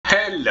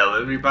Hello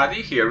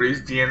everybody, here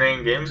is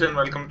DNA Games and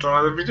welcome to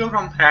another video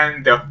from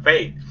Hand of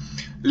Fate.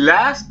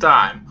 Last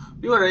time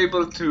we were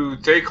able to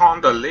take on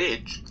the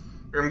Lich,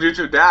 and due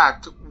to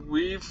that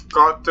we've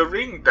got the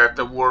ring that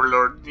the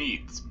warlord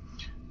needs.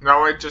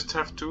 Now I just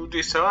have to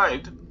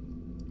decide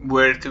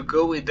where to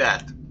go with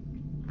that.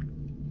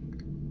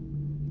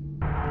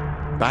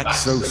 Back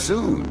so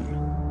soon?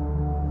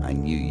 I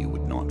knew you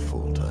would not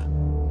falter.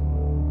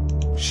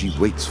 She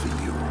waits for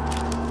you,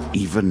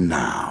 even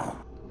now.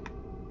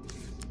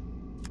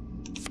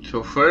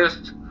 So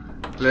first,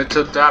 let's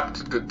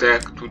adapt the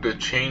deck to the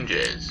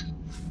changes.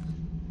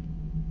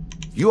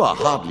 You are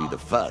hardly the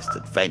first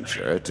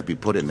adventurer to be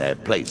put in their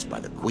place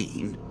by the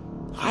Queen.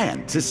 I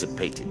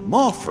anticipated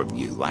more from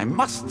you, I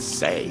must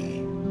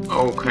say.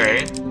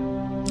 Okay.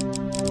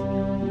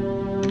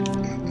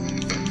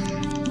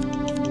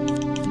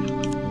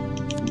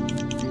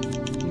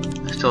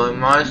 So I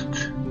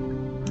must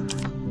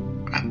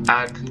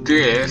add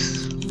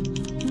this,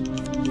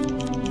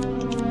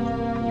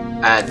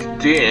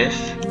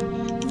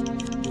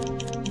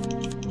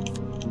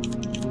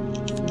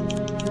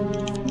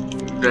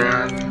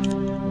 then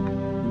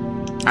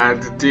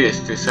add this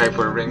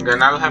disciple ring,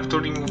 then I'll have to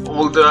remove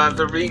all the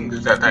other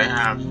rings that I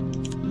have,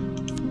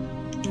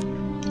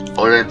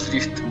 or at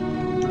least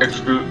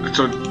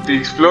so the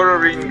explorer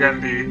ring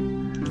and the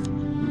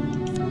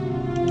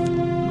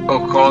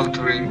occult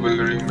ring will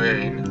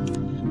remain.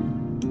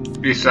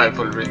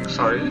 Disciple ring,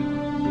 sorry.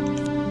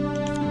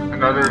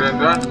 And other than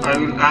that, I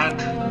will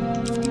add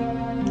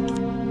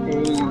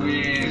all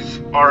these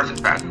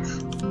artifacts.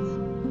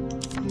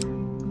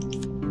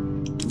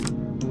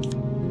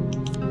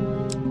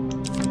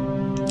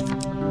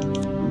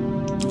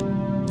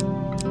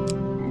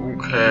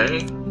 Okay.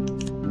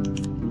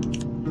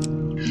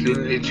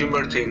 Finley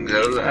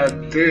Timbertingle,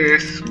 add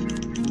this.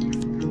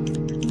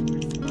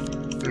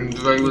 And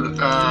I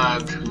will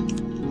add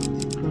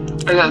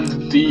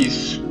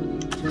these.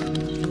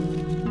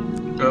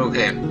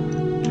 Okay.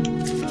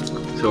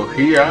 So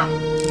here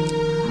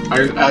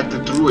I'll add the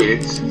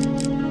Druids.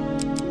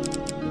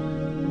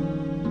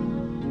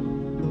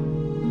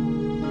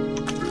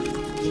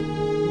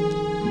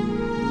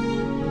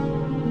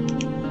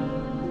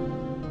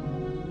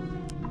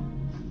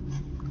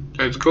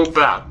 Let's go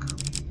back.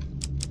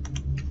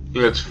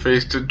 Let's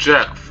face the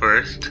Jack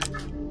first.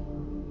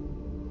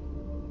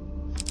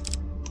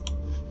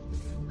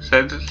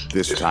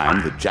 This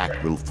time the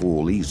Jack will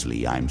fall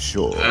easily, I'm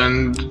sure.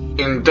 And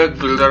in deck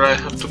builder I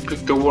have to pick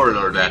the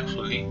warlord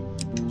actually.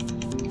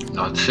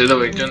 Not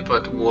Shadow Agent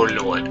but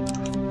warlord.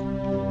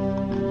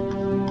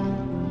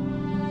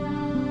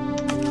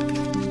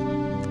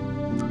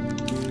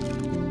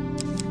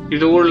 Is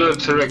the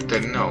warlord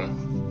selected? No.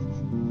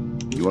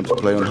 You want to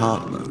play on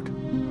hard mode?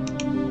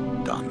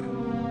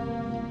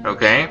 Done.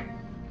 Okay.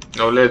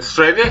 Now let's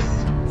try this.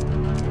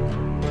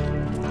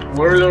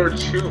 Warlord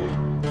 2.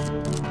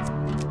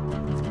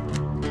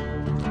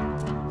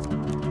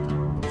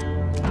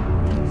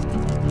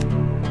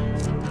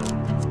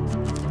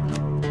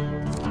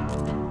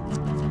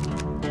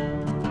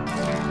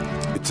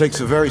 It takes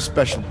a very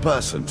special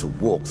person to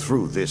walk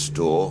through this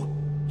door.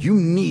 You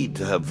need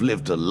to have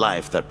lived a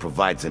life that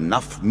provides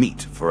enough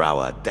meat for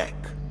our deck.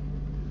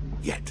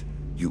 Yet,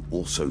 you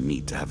also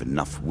need to have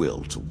enough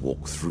will to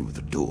walk through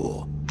the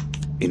door.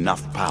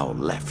 Enough power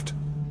left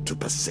to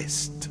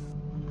persist.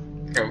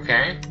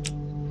 Okay.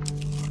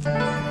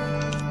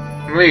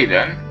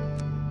 Raiden.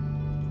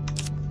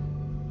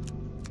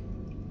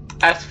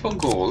 As for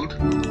gold,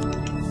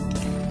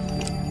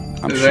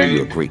 I'm sure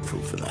you're grateful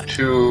for that.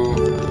 To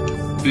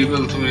be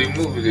able to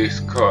remove this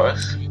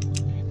curse.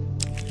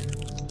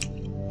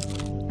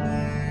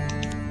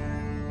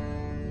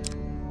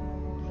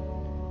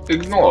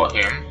 Ignore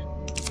him.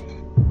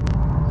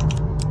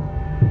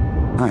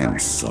 I am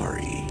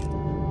sorry.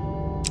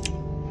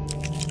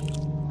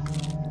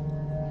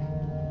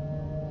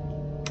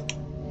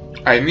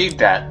 I need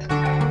that.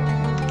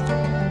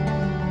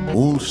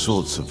 All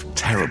sorts of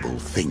terrible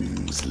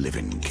things live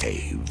in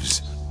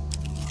caves.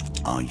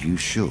 Are you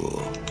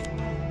sure?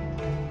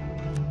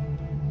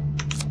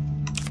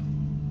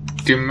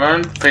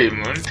 Demand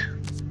payment.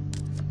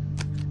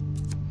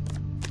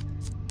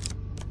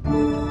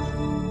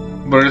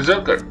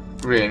 Berserker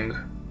ring.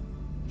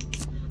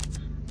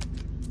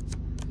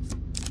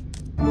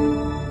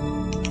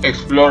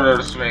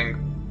 Explorer's ring.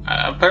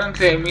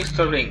 Apparently I missed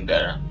a ring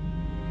there.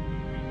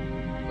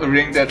 A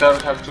ring that I'll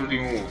have to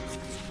remove.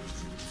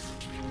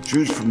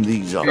 Choose from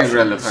these options.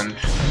 Irrelevant.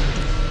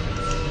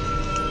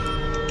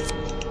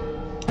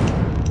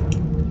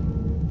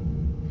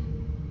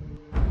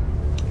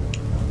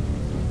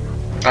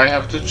 I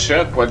have to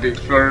check what the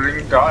explorer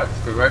ring does,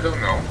 because I don't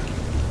know.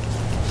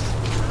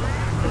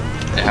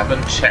 I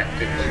haven't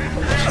checked it.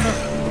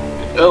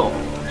 Oh.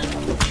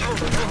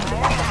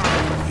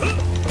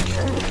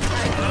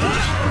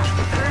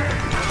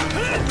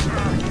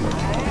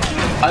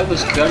 I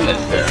was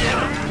careless there,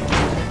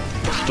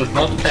 but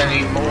not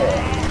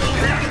anymore.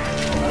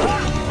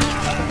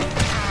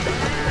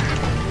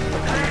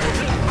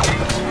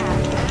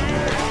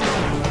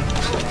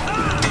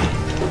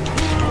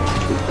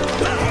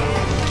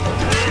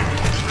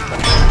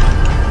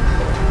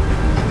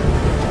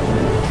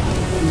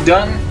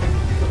 done?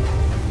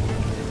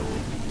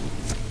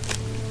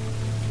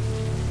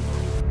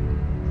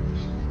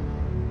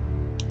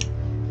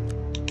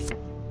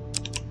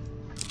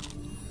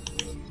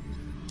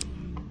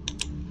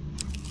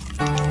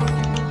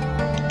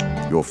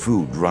 Your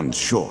food runs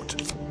short.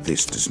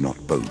 This does not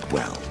bode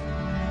well.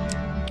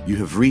 You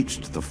have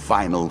reached the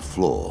final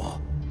floor.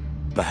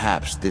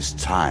 Perhaps this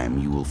time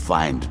you will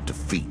find and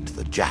defeat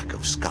the Jack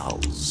of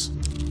Skulls.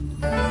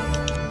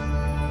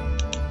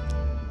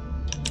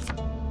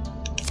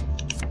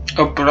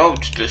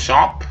 Approach the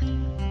shop.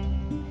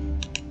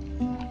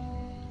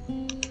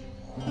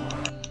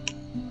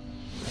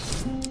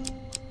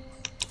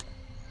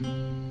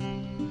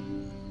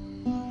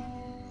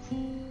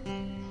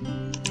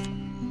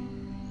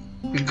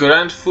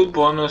 Grant food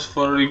bonus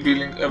for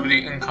revealing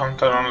every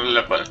encounter on a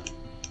level.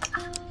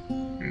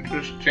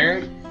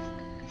 Interesting.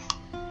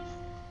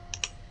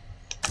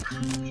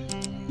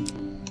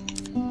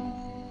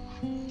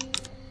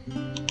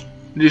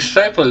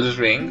 Disciples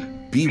ring.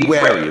 Be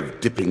wary of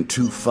dipping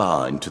too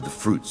far into the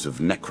fruits of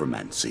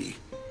necromancy.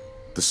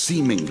 The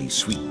seemingly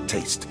sweet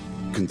taste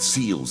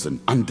conceals an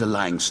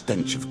underlying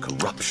stench of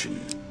corruption.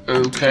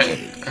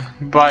 Okay.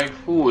 Buy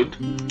food.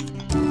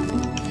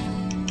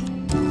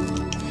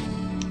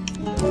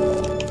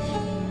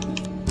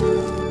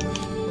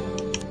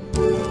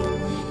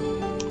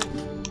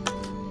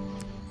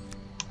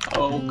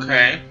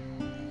 Okay.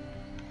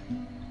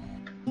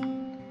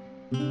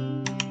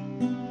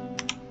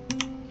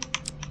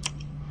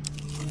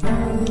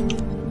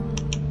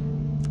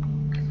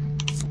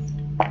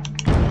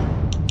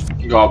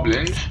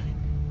 Goblins.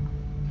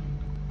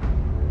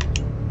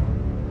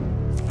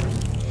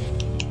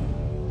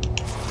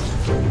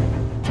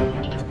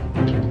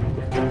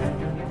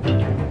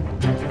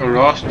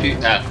 Rusty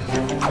axe.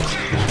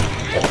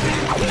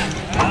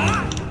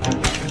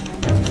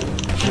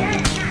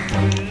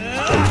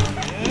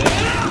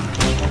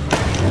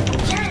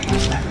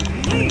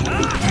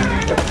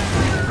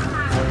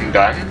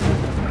 Done.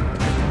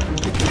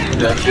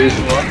 Then this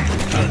one.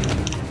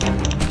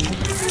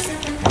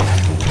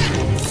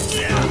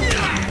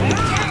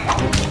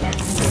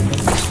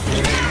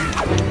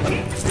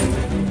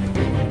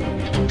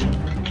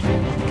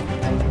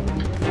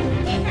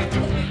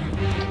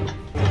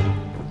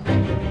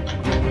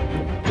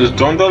 Just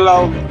don't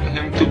allow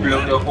him to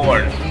blow the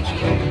horn.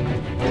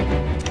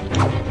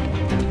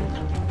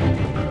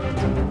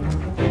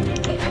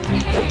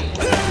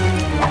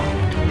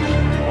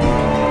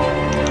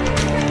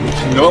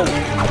 No!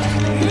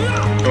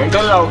 Don't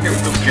allow him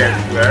to get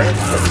there.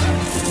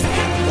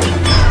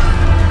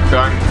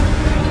 Done.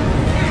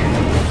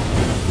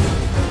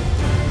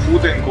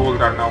 Food and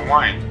gold are now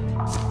mine.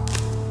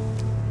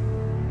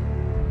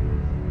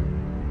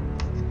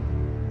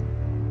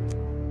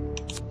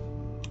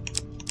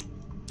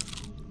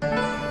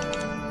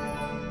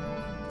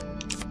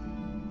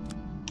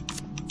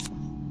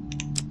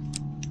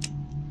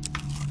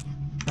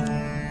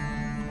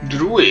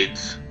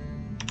 Druids.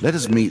 Let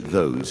us meet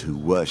those who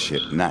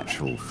worship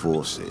natural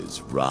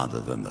forces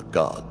rather than the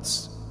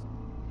gods.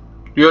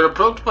 You are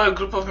approached by a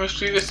group of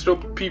mysterious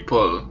robed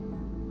people.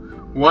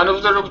 One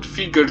of the robed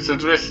figures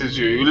addresses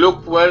you. You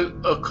look well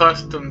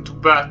accustomed to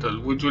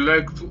battle. Would you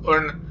like to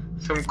earn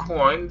some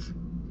coins?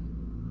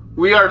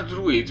 We are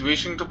druids,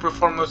 wishing to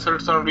perform a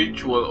certain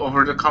ritual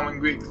over the coming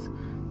weeks.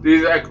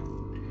 These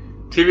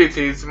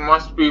activities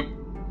must be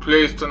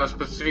placed on a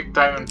specific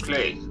time and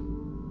place.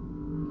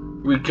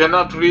 We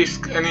cannot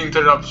risk any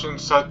interruption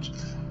such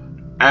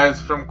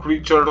as from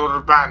creatures or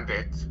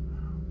bandits.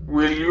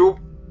 We will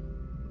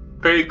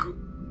pay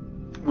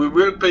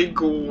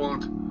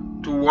gold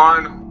to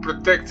one who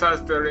protects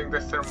us during the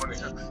ceremony.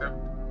 Accept.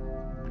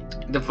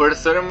 The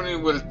first ceremony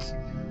will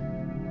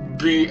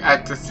be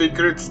at the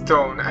sacred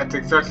stone at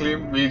exactly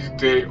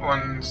midday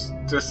on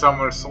the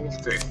summer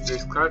solstice.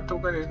 This card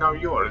token is now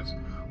yours.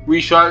 We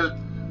shall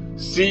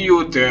see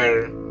you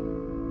there.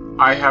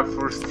 I have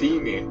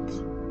foreseen it.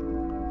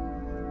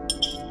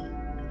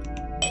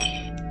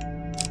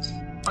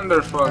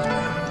 Wonderful.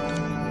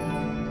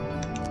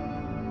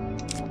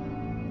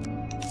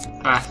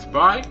 Pass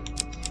by.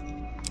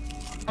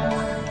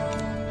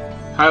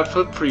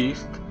 Helpful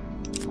priest.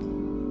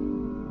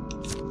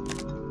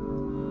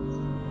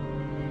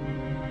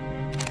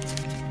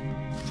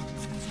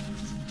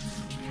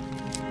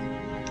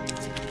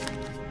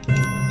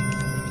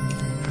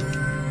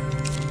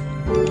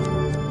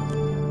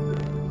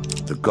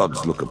 The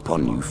gods look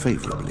upon you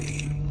favorably.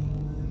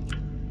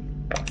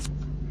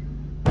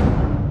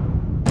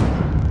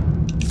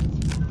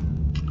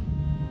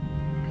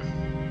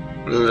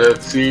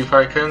 Let's see if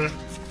I can.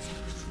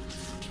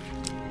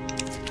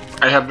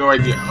 I have no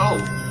idea. Oh,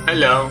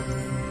 hello.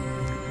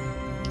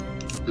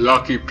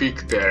 Lucky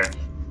pick there.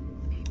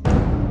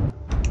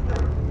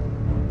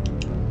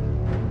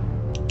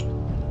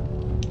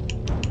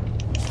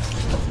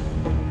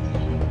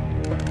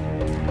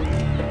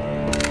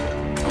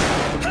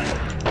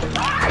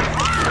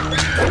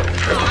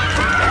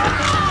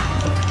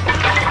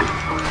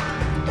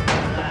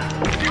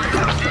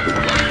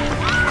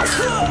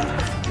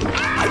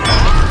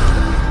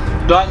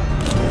 Done.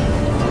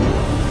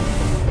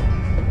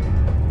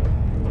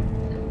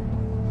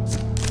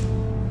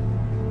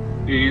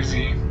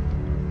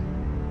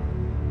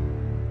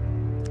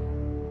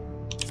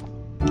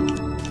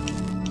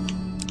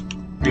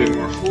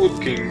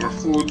 food, gain more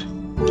food,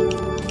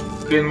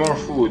 gain more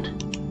food.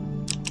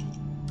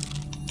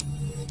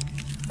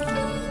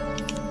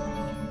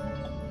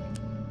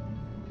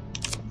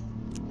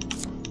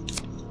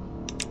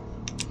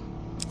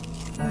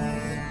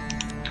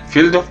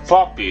 Field of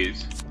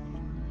poppies.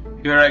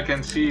 Here I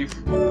can see.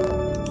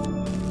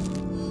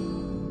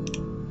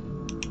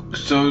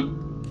 So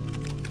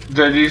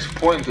that is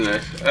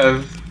pointless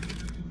as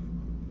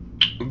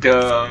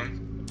the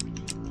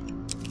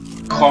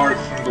card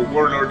from the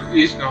warlord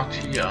is not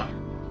here.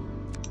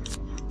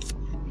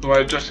 So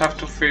I just have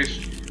to face.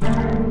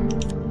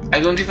 I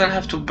don't even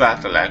have to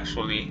battle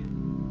actually.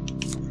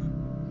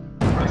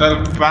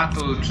 I'll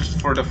battle just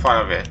for the fun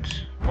of it.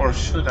 Or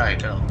should I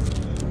though?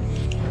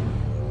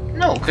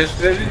 No, because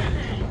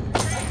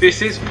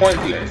this is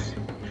pointless.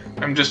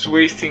 I'm just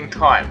wasting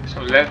time.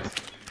 So let's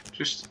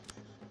just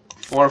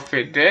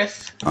forfeit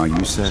this. Are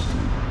you set?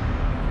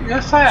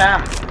 Yes, I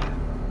am.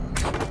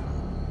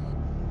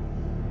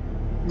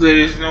 There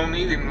is no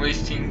need in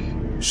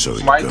wasting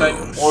my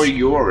time or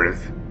yours.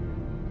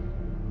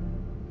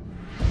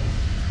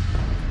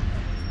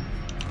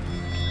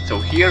 So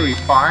here we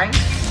find,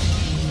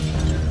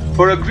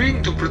 for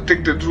agreeing to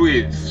protect the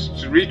Druids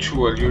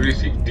ritual, you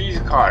receive these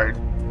cards.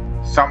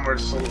 Summer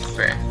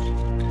Solstice.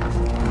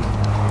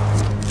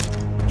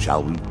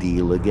 Shall we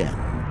deal again?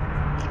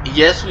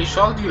 Yes, we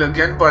shall deal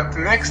again, but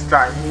next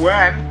time,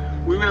 when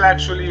we will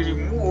actually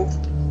remove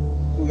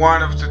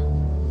one of the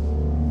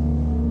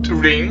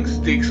rings,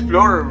 the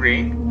Explorer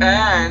ring,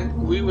 and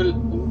we will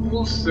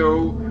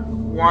also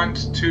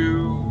want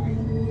to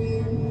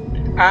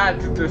add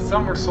the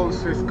Summer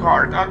Solstice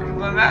card. Other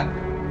than that,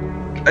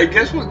 I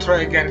guess we'll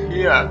try again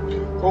here,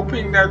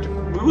 hoping that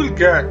we will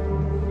get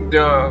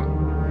the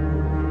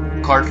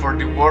card for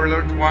the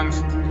warlord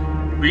once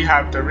we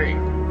have the ring.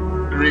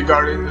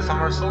 Regarding the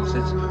Summer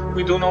Solstice,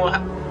 we don't know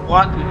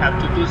what we have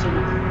to do, so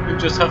we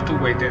just have to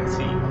wait and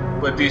see.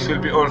 But this will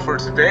be all for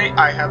today.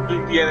 I have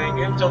been DNA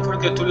Games. Don't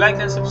forget to like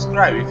and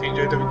subscribe if you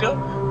enjoyed the video.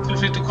 Feel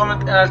free to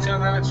comment and I'll see you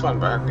on the next one.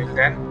 But until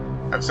then,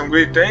 have some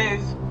great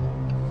days.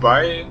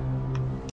 Bye.